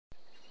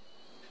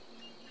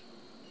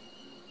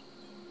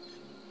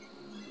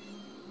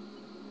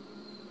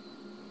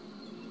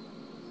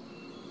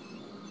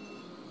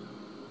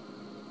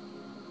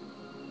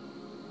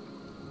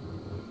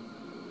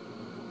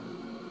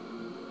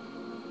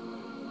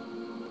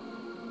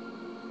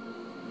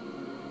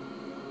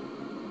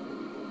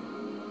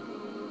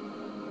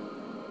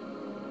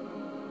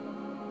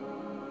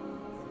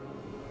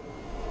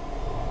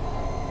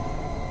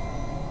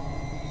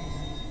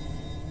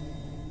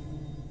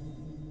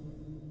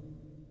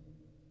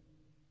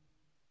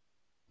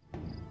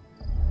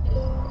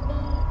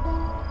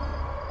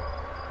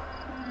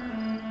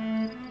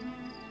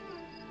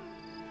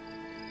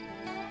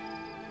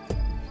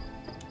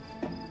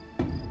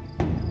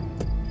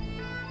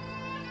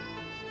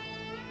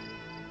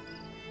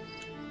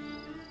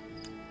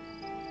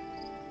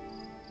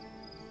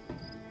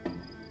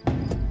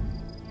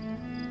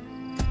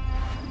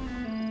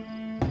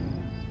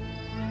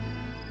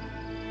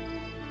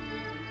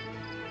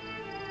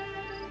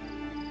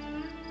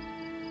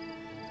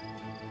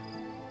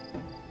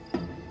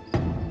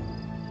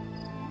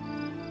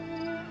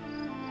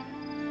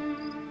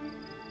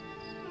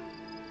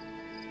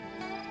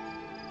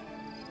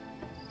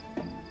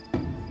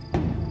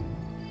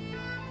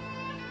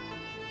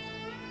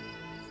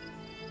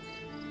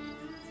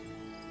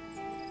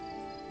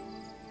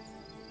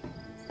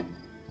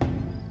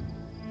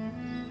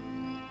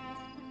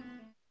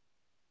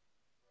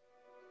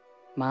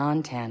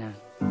Montana.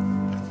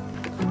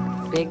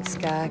 Big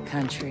sky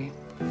country.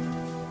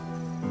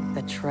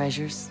 The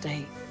treasure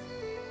state.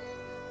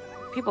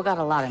 People got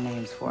a lot of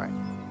names for it.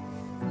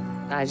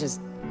 I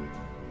just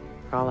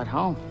call it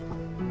home.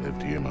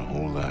 Lived here my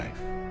whole life.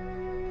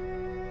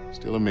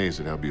 Still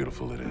amazed at how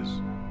beautiful it is.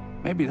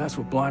 Maybe that's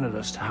what blinded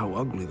us to how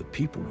ugly the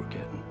people were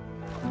getting.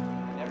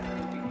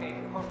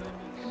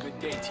 Good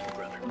day to you,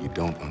 brother. You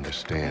don't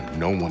understand.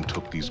 No one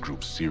took these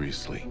groups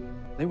seriously.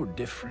 They were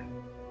different.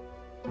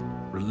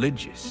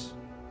 Religious.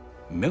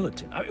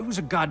 Militant. It was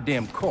a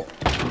goddamn cult.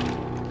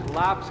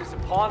 Collapse is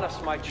upon us,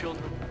 my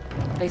children.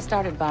 They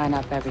started buying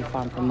up every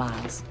farm for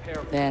miles.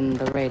 Then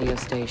the radio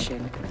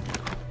station.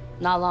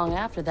 Not long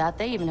after that,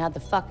 they even had the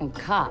fucking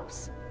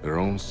cops. Their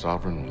own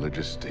sovereign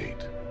religious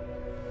state.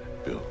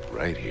 Built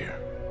right here.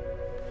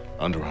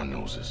 Under our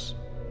noses.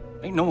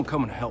 Ain't no one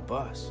coming to help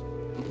us.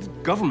 The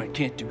government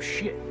can't do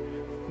shit.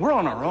 We're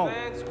on our own.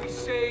 We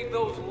save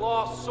those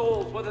lost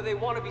souls, whether they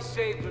want to be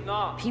saved or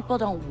not. People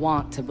don't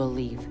want to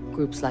believe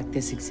groups like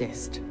this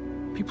exist.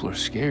 People are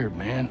scared,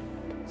 man.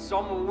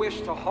 Some will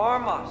wish to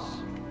harm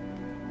us.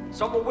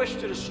 Some will wish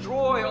to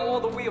destroy all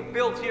that we have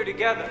built here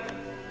together.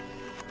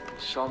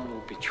 Some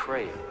will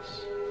betray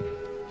us.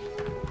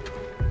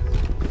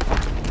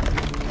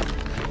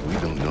 We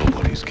don't know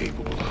what he's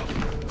capable of.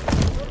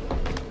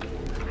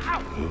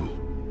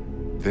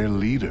 Who? Their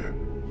leader.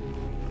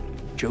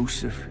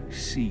 Joseph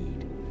Seed.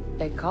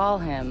 They call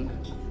him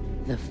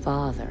the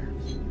Father.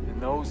 And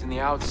those in the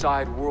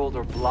outside world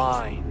are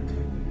blind.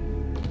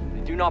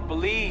 They do not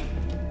believe.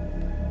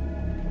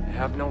 They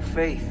have no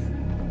faith.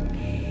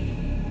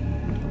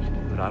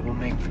 But I will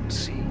make them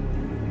see.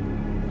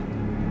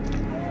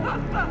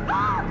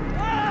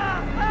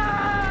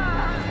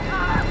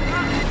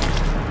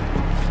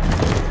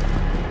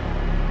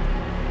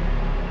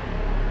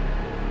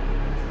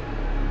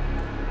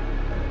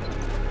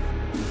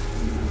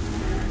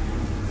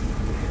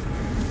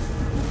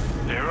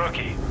 Hey,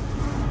 Rookie.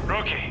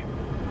 Rookie.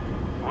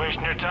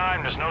 Wasting your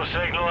time, there's no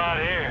signal out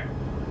here.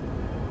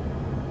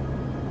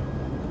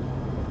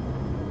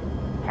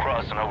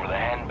 Crossing over the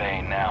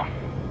Henbane now.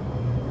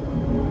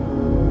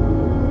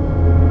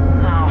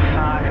 Oh,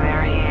 fuck,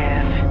 there he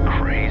is.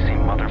 Crazy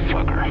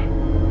motherfucker.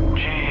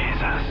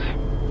 Jesus.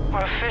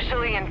 We're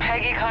officially in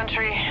Peggy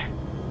country.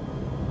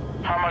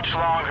 How much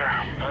longer?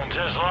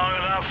 Just long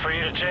enough for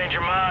you to change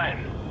your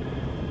mind.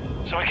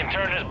 So we can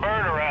turn this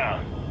bird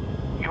around.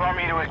 You want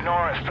me to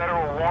ignore a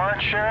federal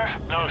warrant,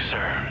 Sheriff? No,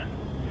 sir.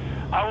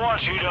 I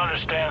want you to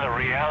understand the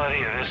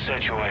reality of this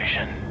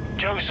situation.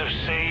 Joseph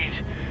Seed,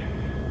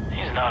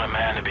 he's not a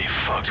man to be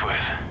fucked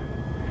with.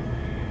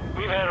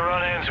 We've had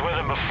run-ins with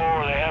him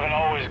before. They haven't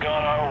always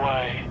gone our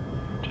way.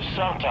 Just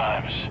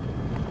sometimes.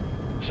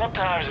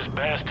 Sometimes it's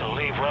best to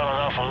leave well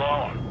enough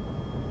alone.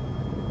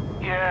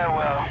 Yeah,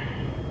 well,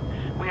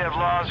 we have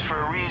laws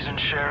for a reason,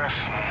 Sheriff.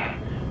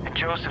 And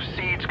Joseph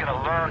Seed's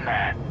gonna learn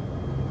that.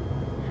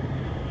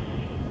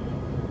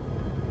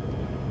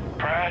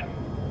 Pratt,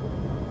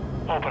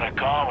 open a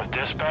comm with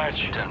dispatch.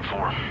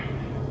 10-4.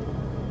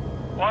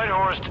 White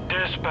Horse to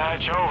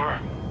dispatch, over.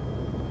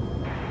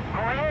 Go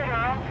ahead,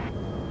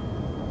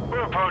 Earl.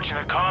 We're approaching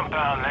the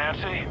compound,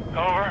 Nancy.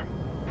 Over.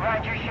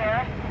 Roger,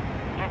 Sheriff.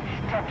 You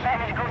still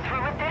planning to go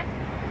through with this?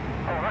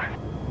 Over.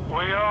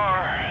 We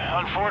are.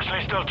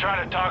 Unfortunately, still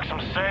trying to talk some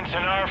sense into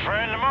our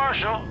friend, the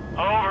Marshal.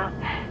 Over.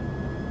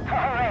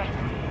 All right.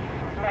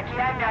 Lucky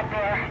I'm not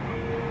there.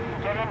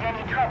 Get into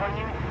any trouble,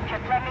 you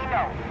just let me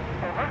know.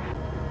 Over.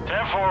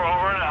 10-4,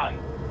 over and out.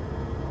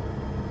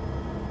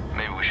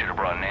 Maybe we should have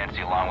brought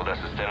Nancy along with us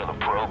instead of the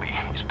Proby.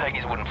 These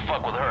Peggies wouldn't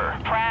fuck with her.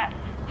 Pratt.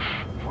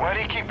 Why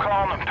do you keep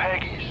calling them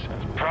Peggies?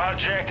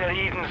 Project at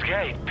Eden's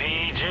Gate,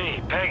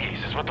 PEG.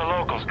 Peggies is what the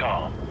locals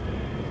call them.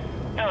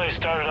 You know, they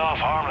started off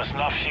harmless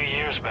enough a few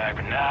years back,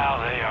 but now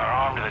they are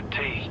armed to the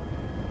teeth.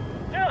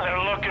 You know,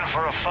 they're looking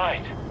for a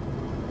fight.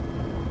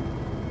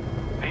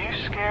 Are you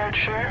scared,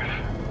 Sheriff?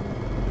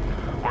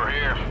 We're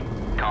here.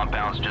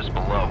 Compound's just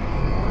below.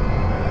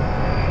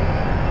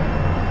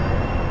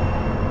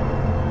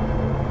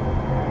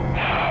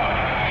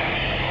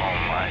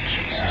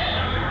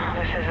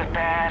 This is a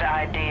bad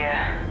idea.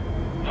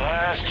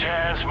 Last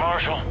chance,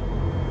 Marshal.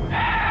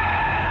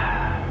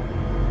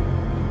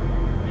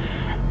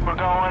 We're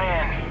going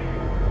in.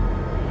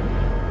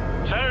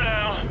 Set her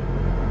down.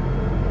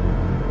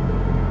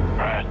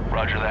 Right.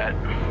 Roger that.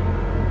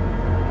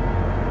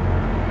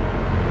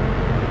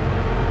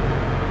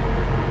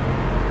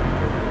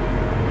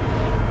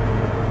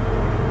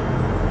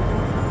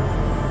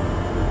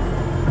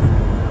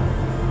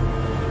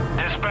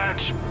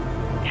 Dispatch,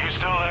 you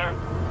still there?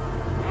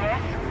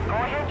 Yes? Go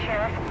ahead,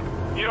 Sheriff.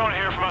 You don't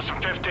hear from us in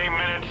 15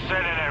 minutes,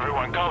 send in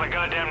everyone. Call the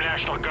goddamn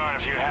National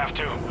Guard if you have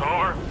to.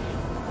 Over.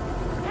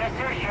 Yes,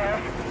 sir,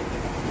 Sheriff.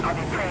 I'll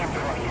be praying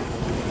for you.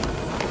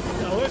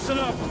 Now listen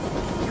up.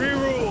 3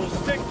 rules.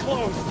 Stick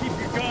close. Keep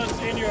your guns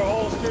in your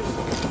holsters.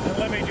 And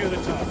let me do the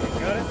talking.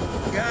 Got it?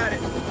 Got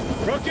it.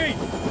 Rookie!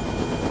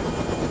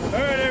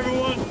 All right,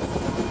 everyone.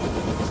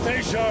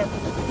 Stay sharp.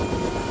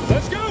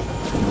 Let's go!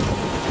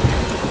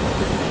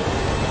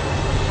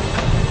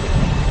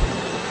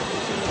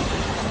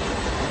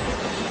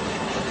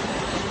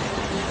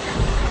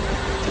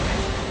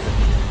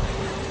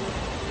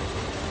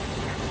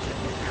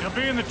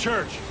 be in the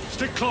church.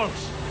 Stick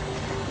close.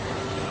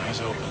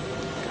 Eyes open.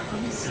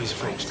 These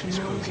folks can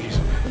spookies.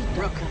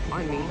 Look,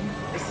 I mean,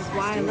 this is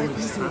why I let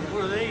you see.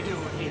 What are they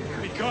doing here?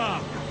 Be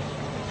calm.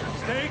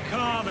 Stay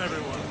calm,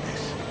 everyone.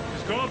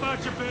 Just go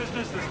about your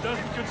business. This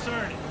doesn't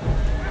concern you.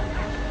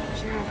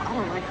 Sheriff, I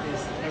don't like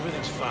this.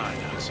 Everything's fine,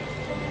 Hudson.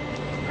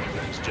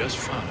 Everything's just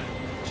fine.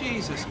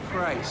 Jesus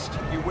Christ.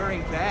 You're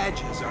wearing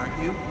badges, aren't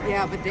you?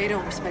 Yeah, but they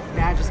don't respect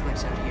badges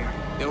much out here.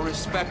 They'll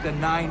respect a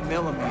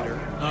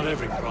 9mm. Not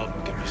every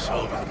problem can be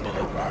solved with a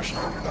bullet,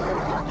 Marshal.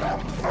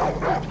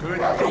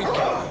 Good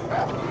thinking.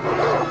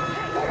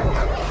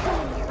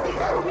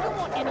 We don't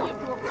want any of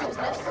your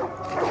business.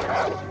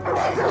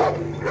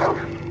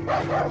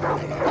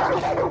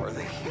 Are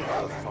they here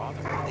for the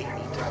father? They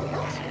need to leave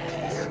us in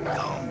peace.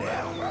 Calm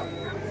down.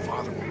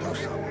 Father will do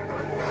something.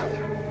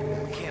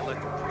 We can't let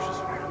them push us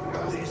around.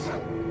 Listen.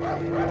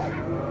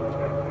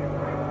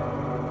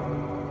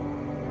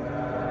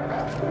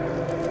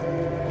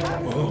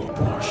 Whoa,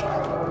 Marshal.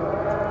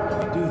 When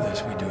we do this,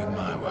 we do it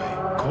my way.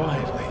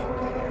 Quietly.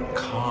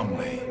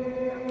 Calmly.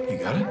 You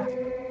got it?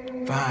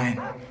 Fine.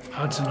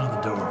 Hudson on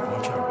the door.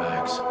 Watch our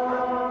backs.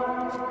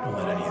 Don't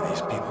let any of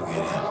these people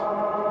get in.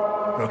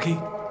 Rookie,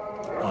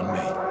 on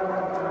me.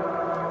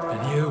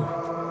 And you,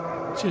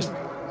 just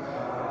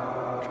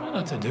try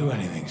not to do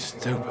anything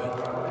stupid.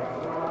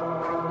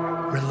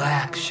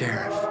 Relax,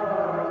 Sheriff.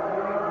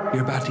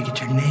 You're about to get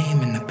your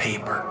name in the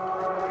paper.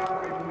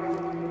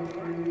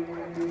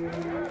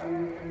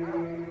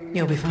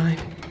 You'll be fine.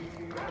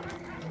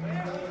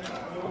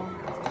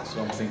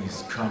 Something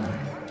is coming.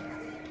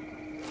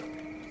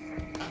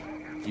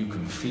 You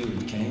can feel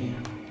it, can't you?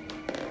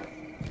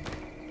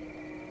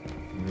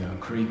 We are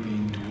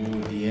creeping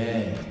toward the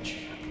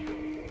edge.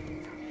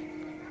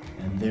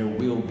 And there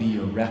will be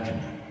a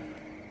reckoning.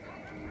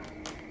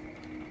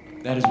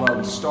 That is why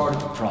we started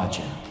the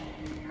project.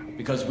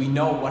 Because we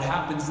know what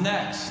happens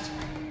next.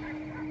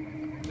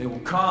 They will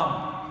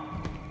come.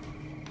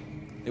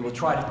 They will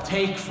try to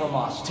take from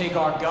us. Take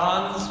our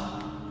guns.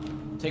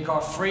 Take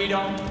our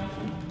freedom.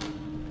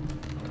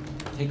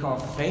 Take our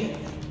faith.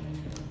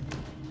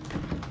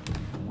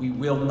 We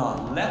will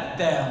not let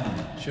them.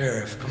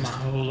 Sheriff, come on.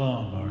 Hold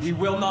on, Marshal. We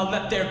will not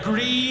let their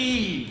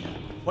greed,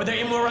 or their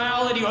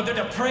immorality, or their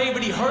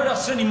depravity hurt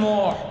us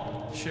anymore.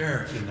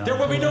 Sheriff. There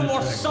will be no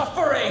more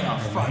suffering.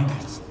 Fuck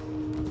this.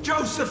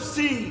 Joseph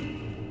C.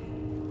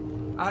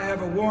 I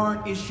have a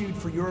warrant issued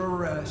for your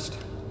arrest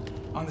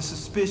on the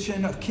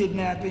suspicion of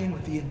kidnapping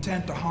with the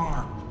intent to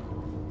harm.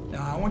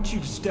 Now, I want you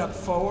to step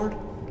forward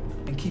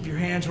and keep your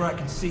hands where I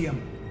can see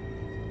them.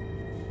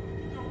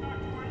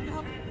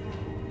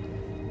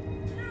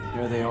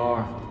 There they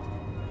are,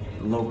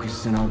 the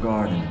locusts in our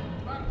garden.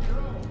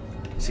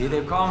 See,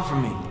 they've come for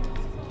me.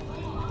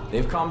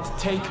 They've come to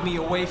take me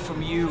away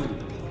from you.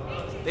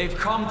 They've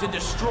come to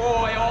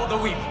destroy all that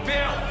we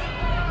built.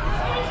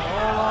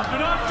 Hold on. Do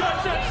not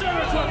touch that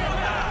service weapon.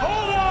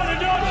 Hold on and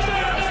don't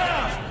stand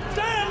down.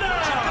 Stand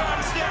down.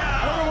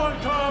 Everyone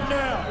calm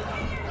down.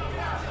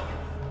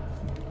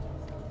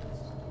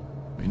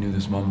 We knew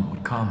this moment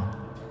would come.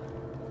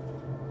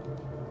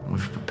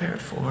 We've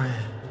prepared for it.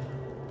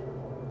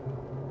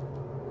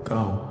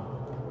 Go.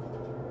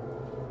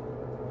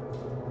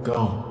 Go.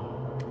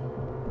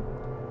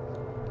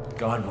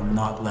 God will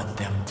not let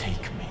them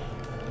take me.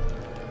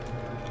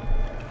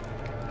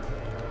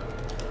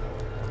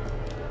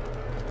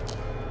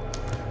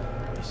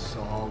 I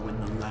saw when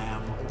the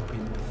Lamb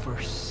opened the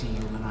first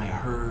seal, and I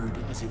heard,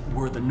 as it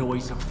were the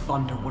noise of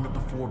thunder, one of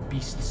the four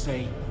beasts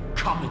say,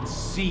 "Come and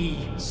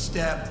see."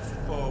 Step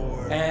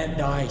forward. And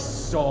I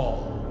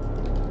saw.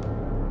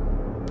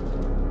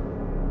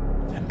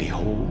 And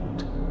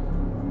behold,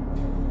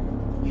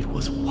 it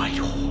was a white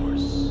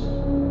horse.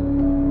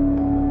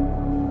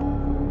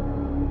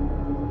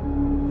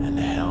 And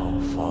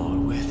hell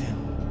followed with him.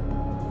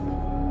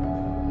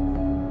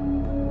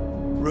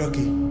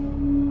 Rookie,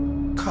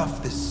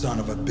 cuff this son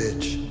of a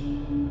bitch.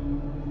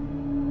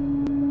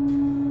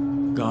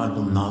 God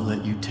will not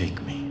let you take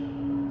me.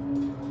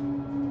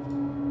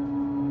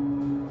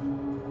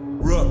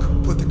 Rook,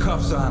 put the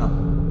cuffs on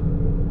him.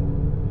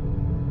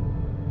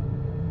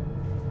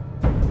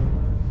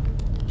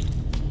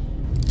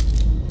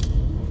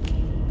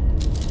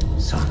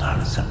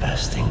 Sometimes the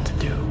best thing to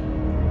do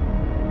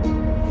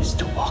is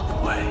to walk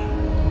away.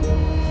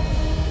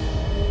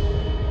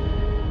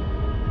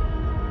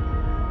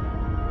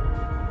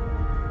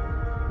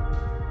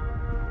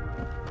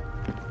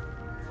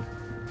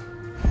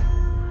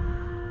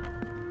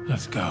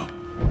 Let's go.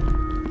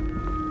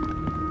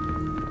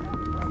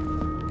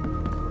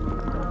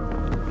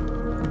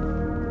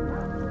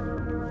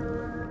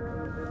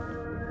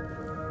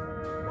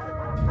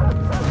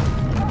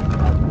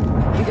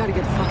 We gotta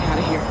get the fuck out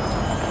of here.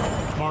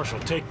 Marshal,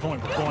 take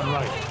point. We're going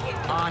right.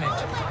 On it.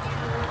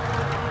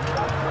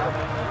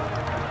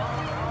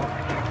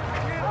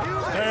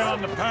 Stay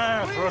on the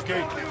path,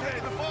 Rookie.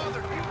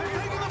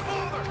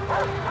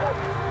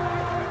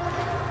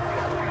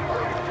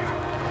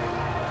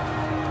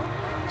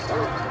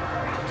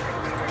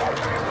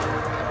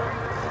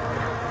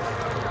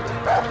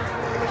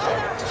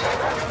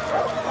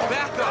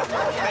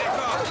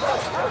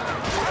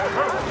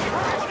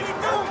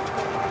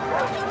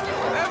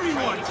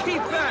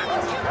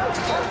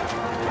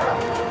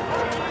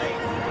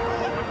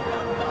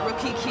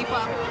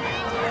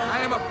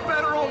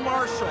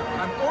 Marshal.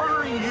 I'm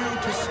ordering you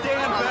to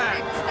stand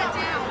back. Stand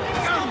down.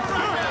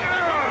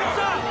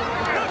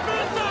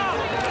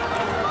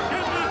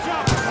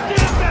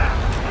 Stand back!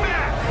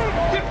 Back!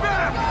 Get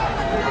back!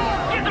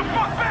 Get the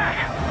fuck back!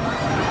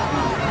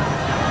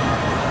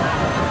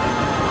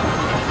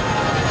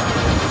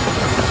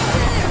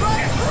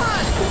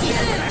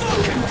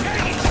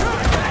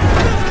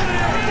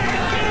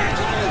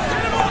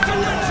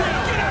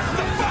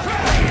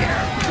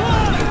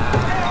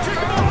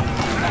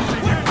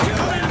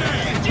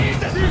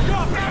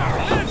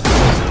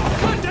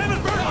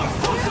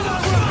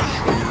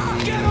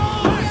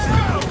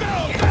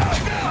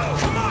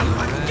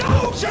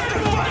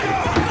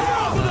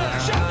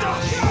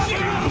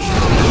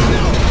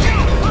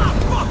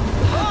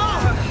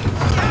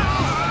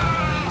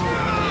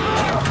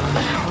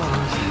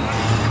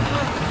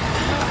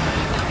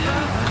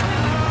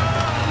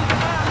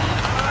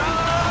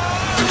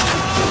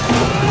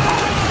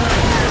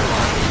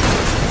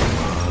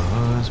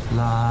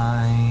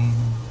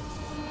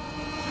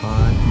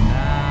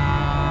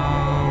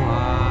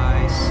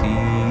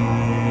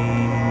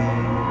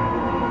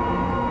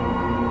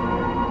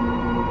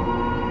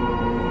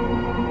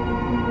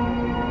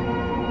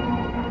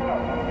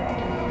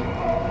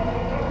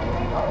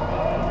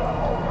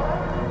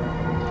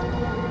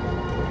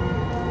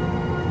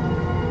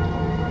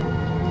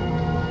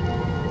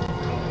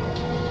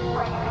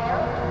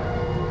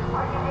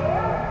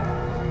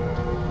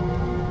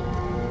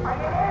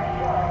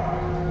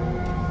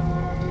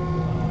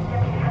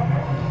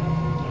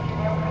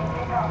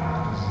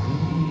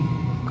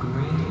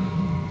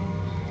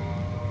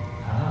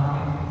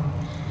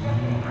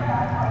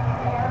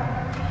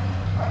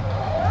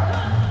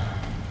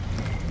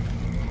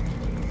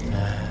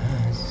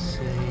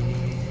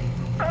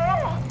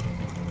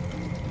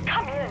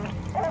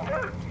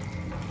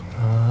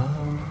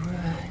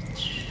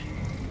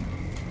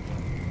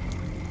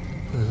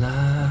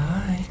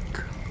 Like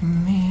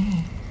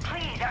me.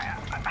 Please,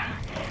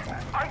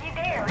 are you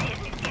there? Is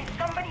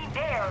somebody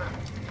there?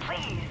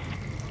 Please.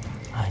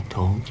 I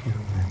told you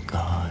that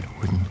God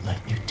wouldn't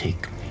let you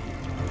take me.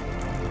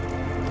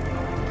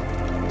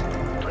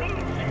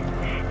 Please.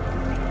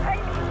 I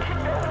need to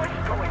know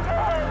what's going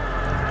on.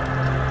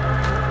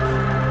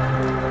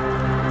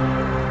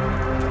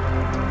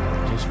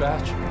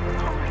 Dispatch?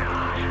 Oh,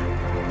 God.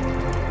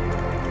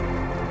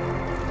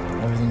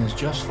 Everything is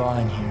just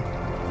fine here.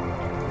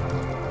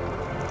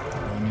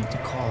 No need to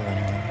call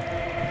anyone.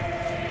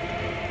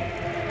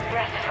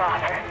 Yes,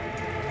 Father.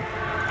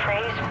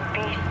 Praise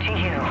be to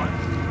you.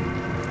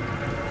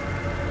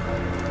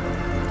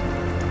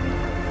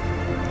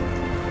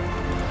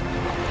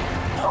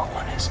 No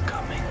one is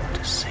coming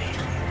to save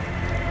you.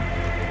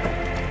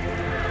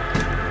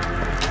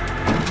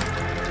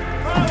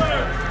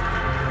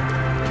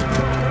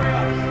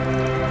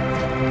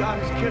 God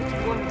has kept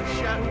you under the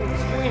shadow of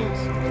his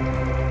wings.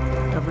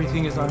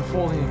 Everything is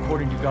unfolding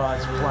according to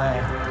God's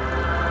plan.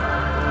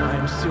 I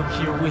am still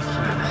here with you.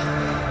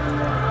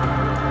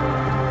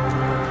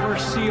 The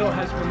first seal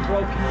has been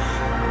broken.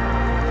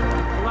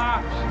 The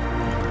collapse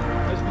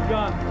has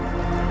begun.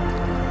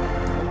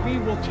 And we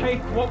will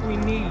take what we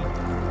need.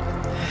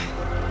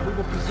 We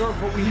will preserve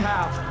what we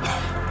have.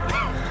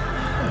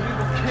 And we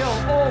will kill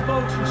all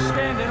those who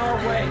stand in our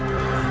way.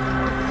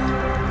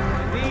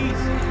 And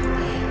these,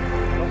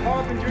 the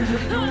harbingers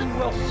of doom,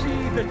 will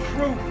see the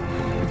truth.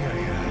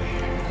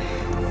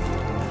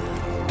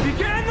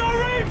 Begin the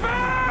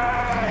reaping!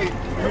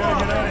 We gotta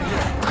get out of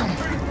here.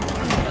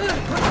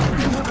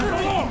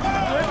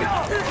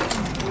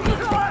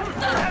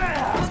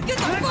 Get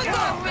the fuck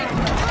off me!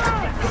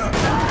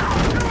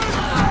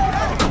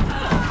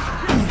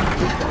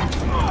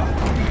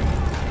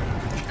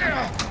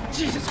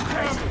 Jesus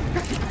Christ!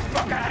 Get the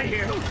fuck out of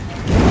here!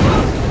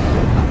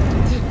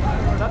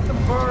 Let them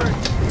burn!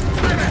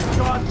 That's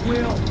God's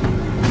will!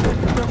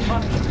 Their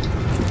punishment!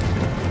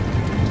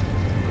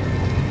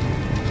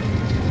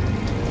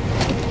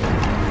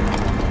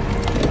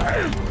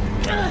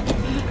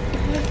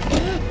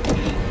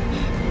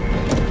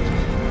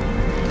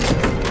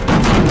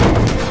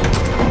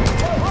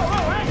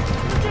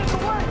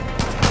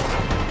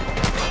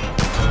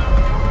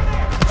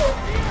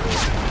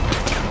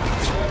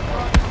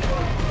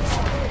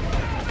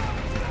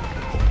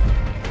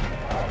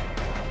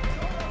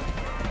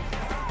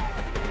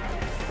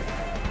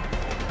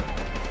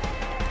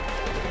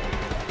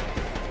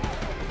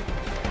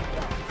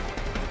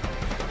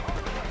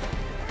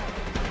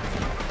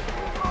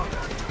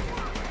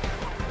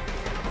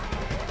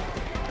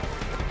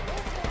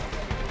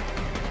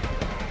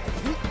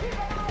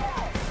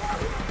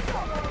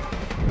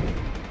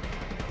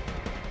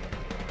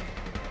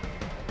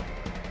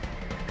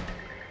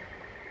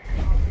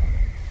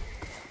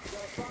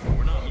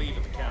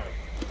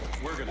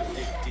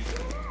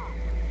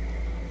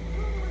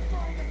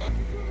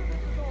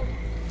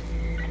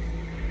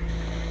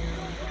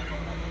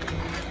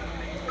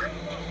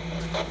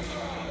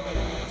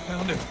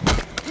 Found him.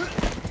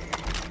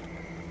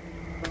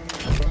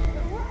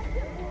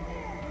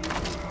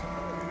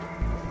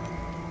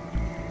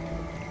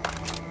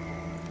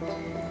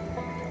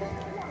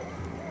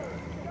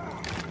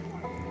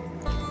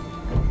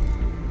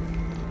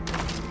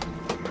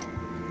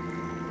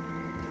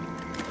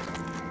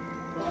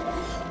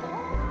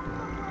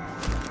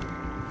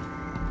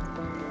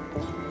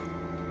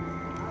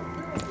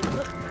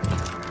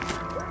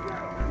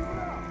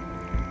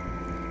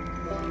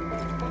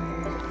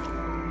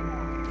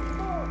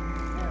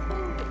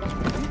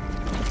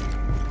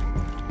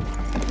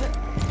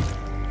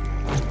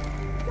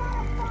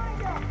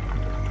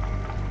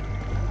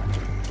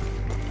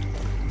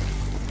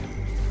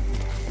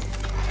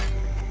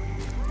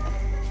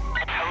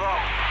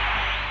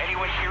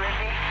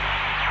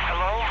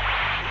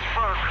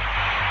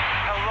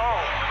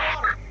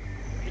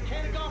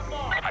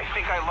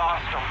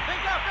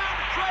 think I found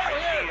a trail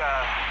here!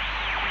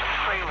 A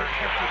trailer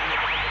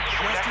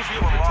Just next as to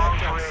you a long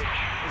protect us. bridge.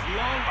 As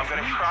long I'm as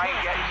gonna we try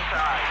and trust get in the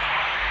inside.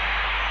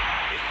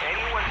 If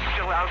anyone's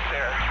still out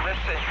there,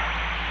 listen.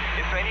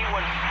 If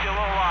anyone's still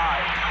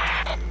alive.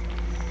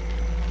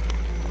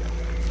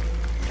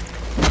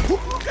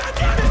 God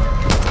damn it!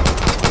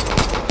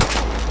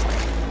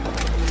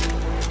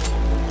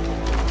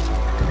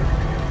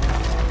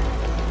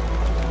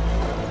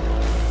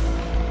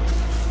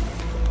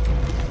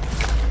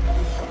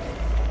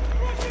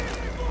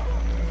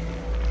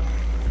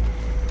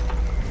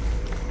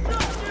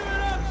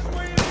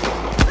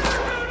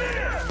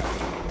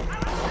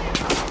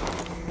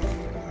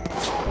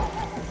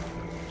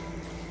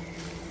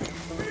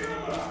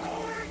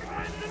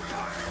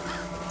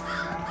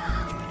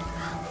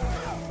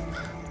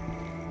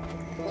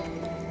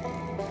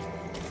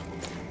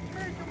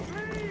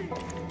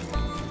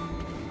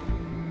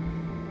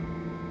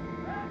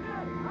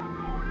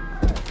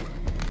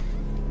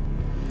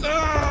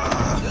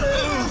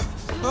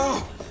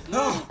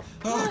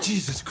 Oh,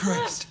 Jesus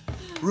Christ.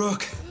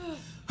 Rook,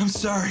 I'm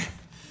sorry.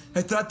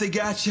 I thought they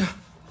got you.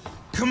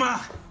 Come on.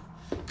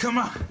 Come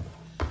on.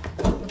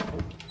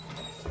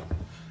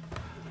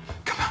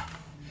 Come on.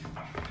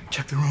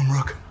 Check the room,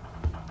 Rook.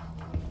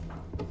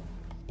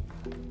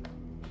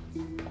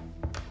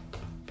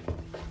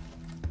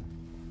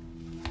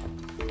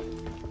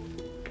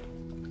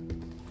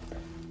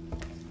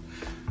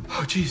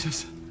 Oh,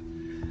 Jesus.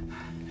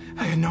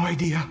 I had no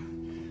idea.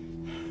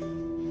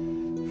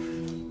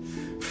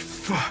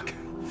 Fuck.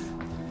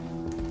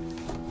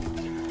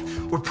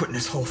 We're putting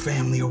this whole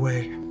family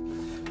away.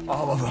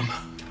 All of them.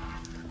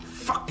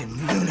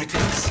 Fucking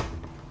lunatics.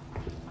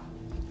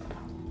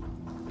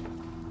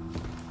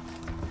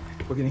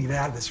 We're gonna get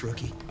out of this,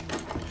 rookie.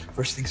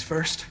 First things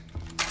first,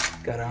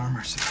 gotta arm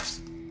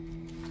ourselves.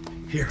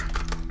 Here.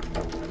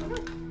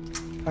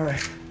 All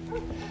right,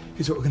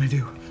 here's what we're gonna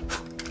do.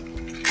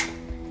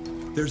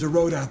 There's a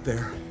road out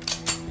there.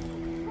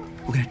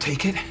 We're gonna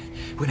take it,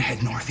 we're gonna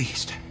head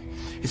northeast.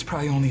 It's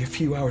probably only a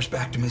few hours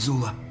back to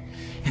Missoula.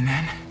 And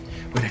then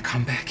we're gonna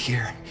come back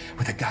here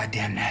with a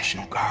goddamn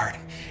National Guard,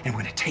 and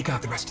we're gonna take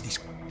out the rest of these.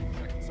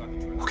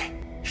 Okay,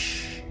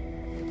 shh.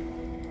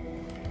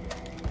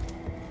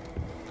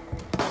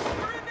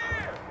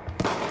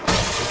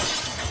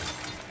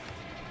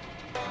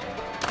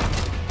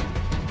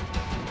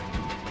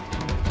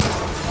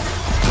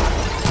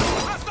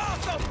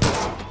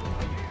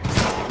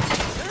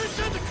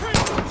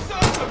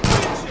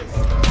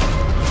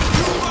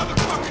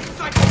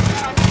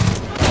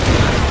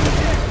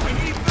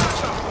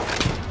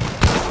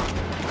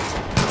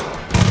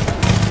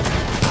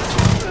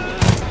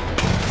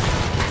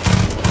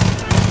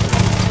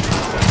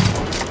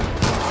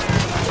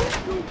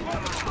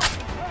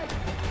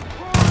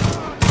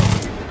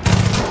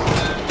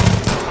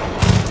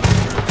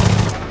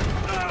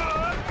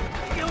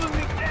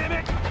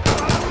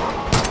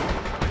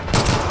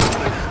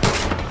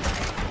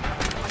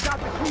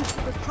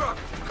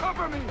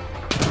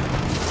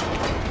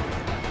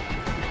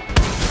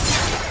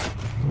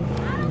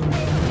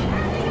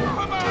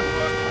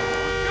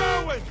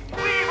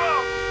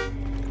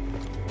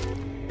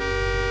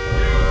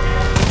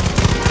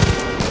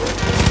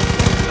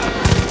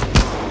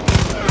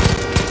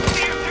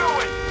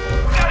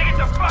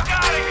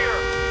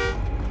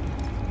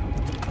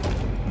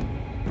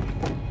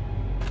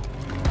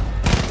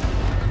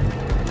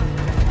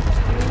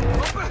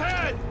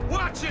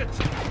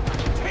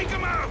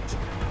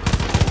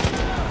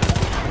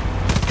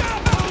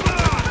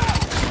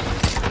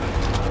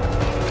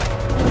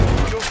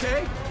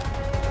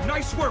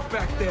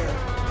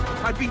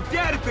 I'd be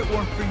dead if it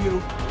weren't for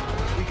you.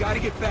 We gotta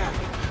get back,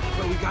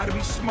 but we gotta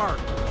be smart.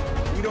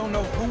 We don't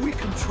know who we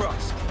can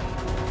trust.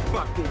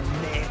 Fucking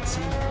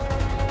Nancy.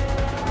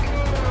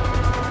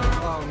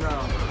 Oh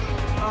no.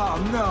 Oh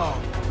no.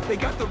 They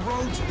got the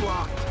roads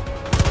blocked.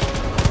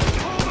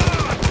 Hold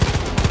on!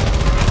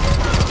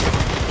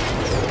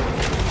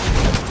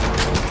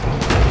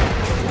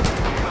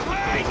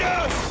 Behind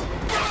us!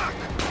 Fuck!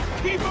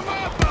 Keep them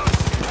off us!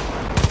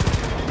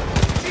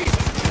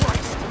 Jesus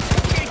Christ! I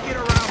can't get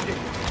around it.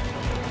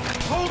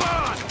 Hold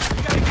on!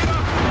 We gotta get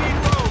off the main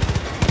road!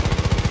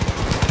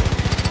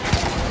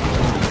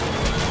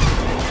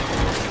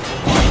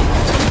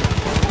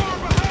 More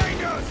behind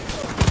us!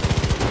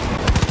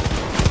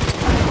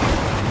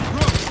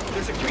 Look,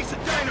 there's a case of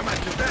dynamite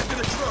in the back of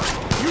the truck.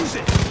 Use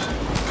it!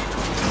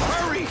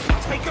 Hurry!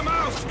 Take him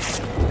out!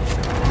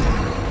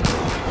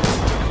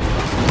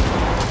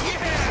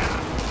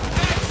 Yeah!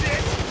 That's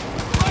it!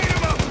 Light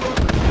him up, Rook!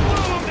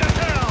 Blow him to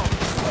hell!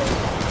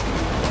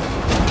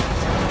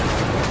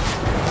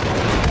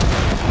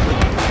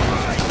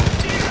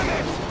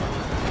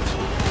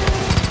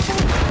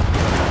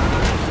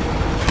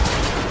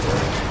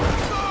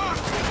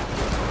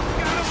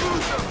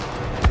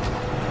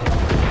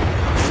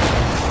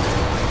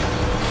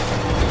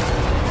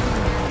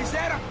 Is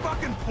that a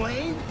fucking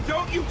plane?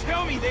 Don't you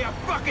tell me they have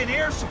fucking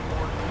air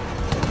support!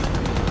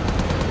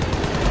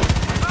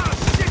 Ah,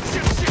 shit,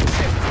 shit, shit,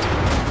 shit!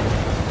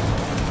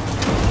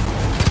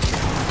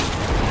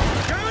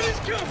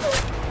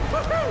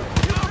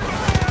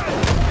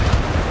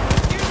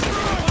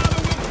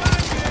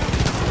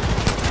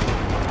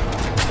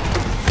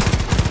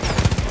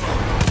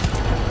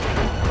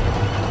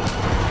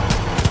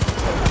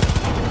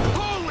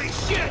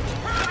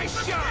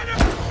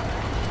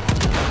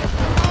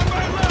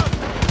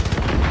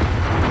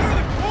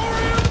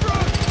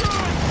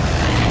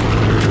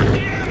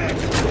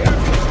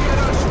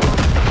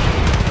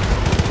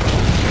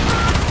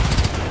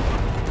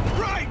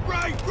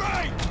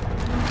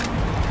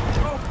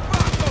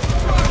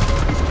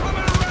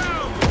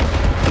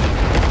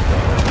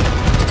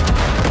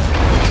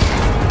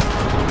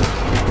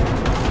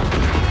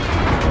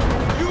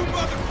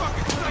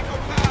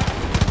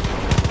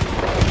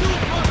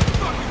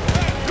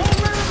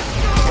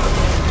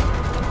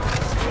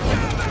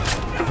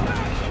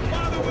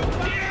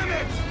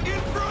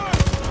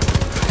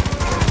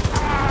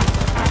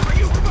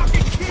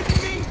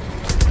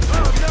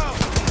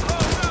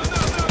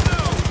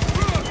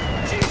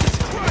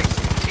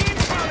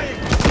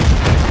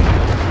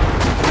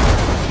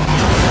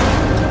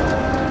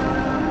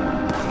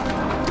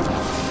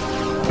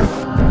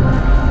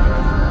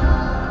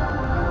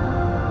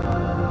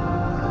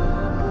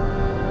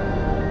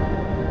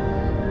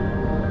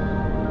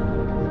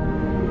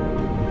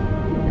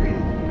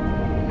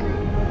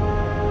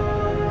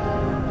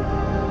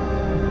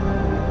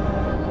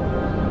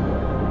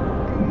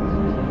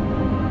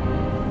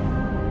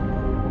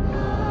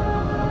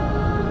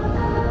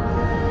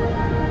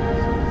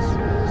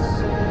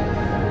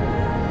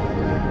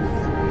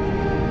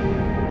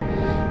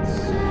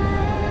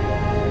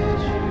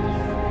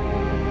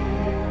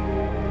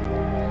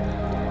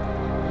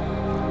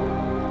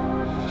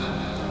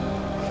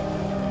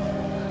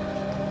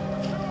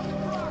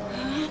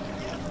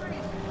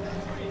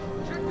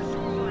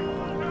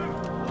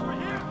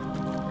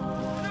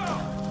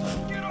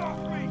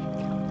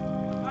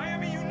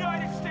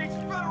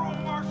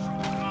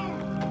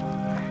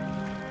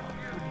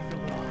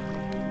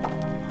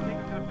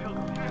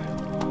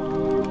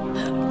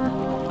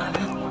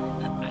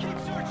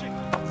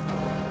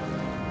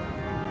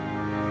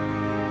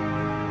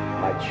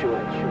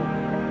 children.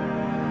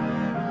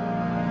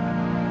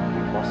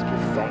 We must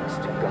give thanks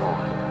to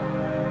God.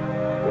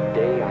 The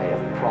day I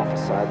have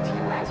prophesied to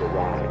you has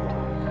arrived.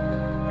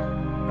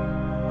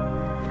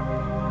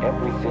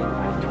 Everything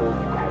I told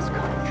you has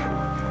come true.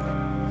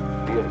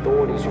 The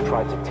authorities who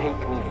tried to take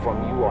me from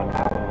you are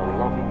now in the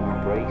loving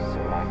embrace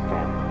of my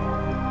family.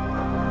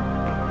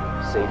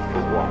 Save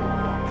for one.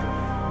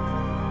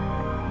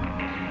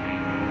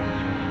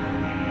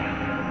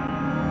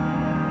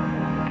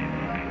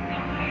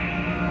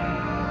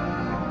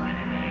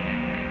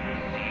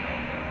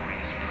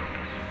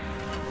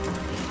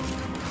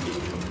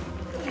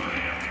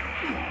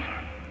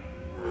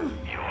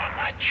 You are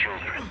my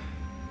children.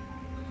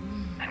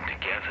 And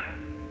together,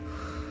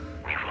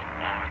 we will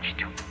march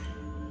to...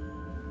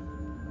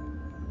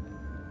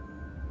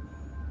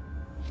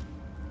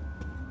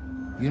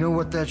 You know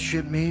what that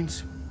shit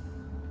means?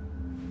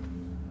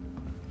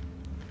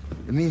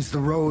 It means the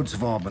roads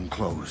have all been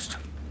closed.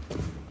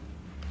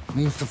 It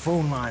means the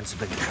phone lines have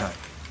been cut.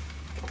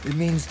 It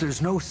means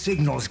there's no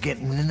signals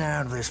getting in and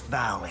out of this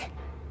valley.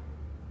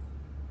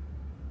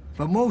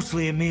 But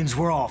mostly it means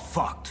we're all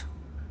fucked.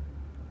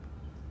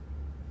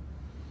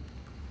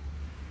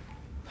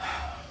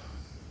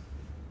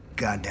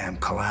 Goddamn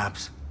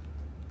collapse.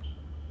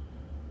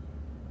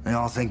 They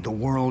all think the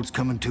world's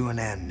coming to an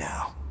end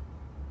now.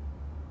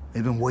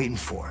 They've been waiting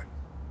for it.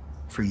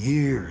 For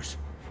years.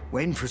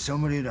 Waiting for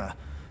somebody to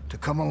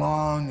come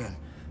along and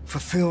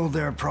fulfill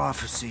their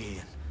prophecy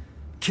and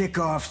kick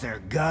off their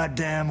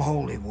goddamn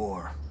holy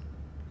war.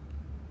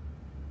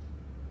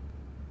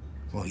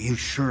 Well, you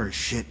sure as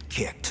shit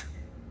kicked.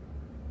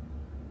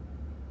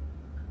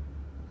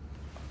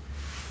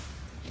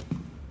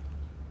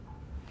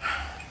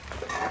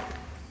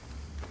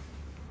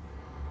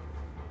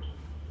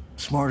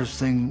 Smartest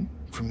thing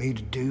for me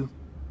to do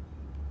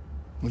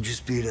would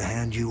just be to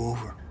hand you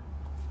over.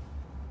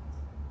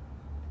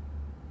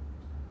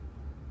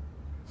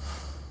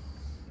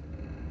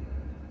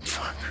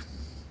 Fuck.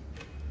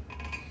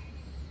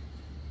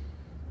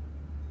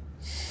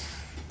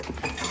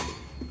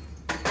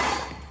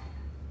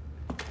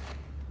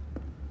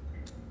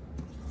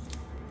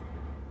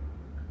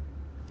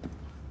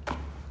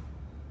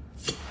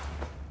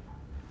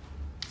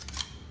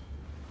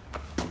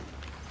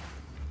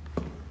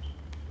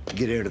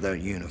 Get out of that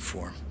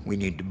uniform. We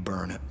need to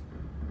burn it.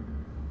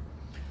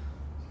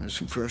 There's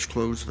some fresh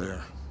clothes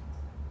there.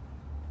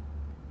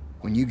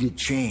 When you get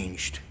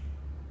changed,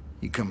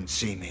 you come and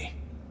see me.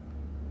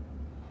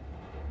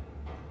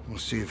 We'll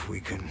see if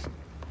we can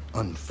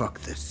unfuck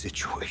this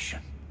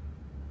situation.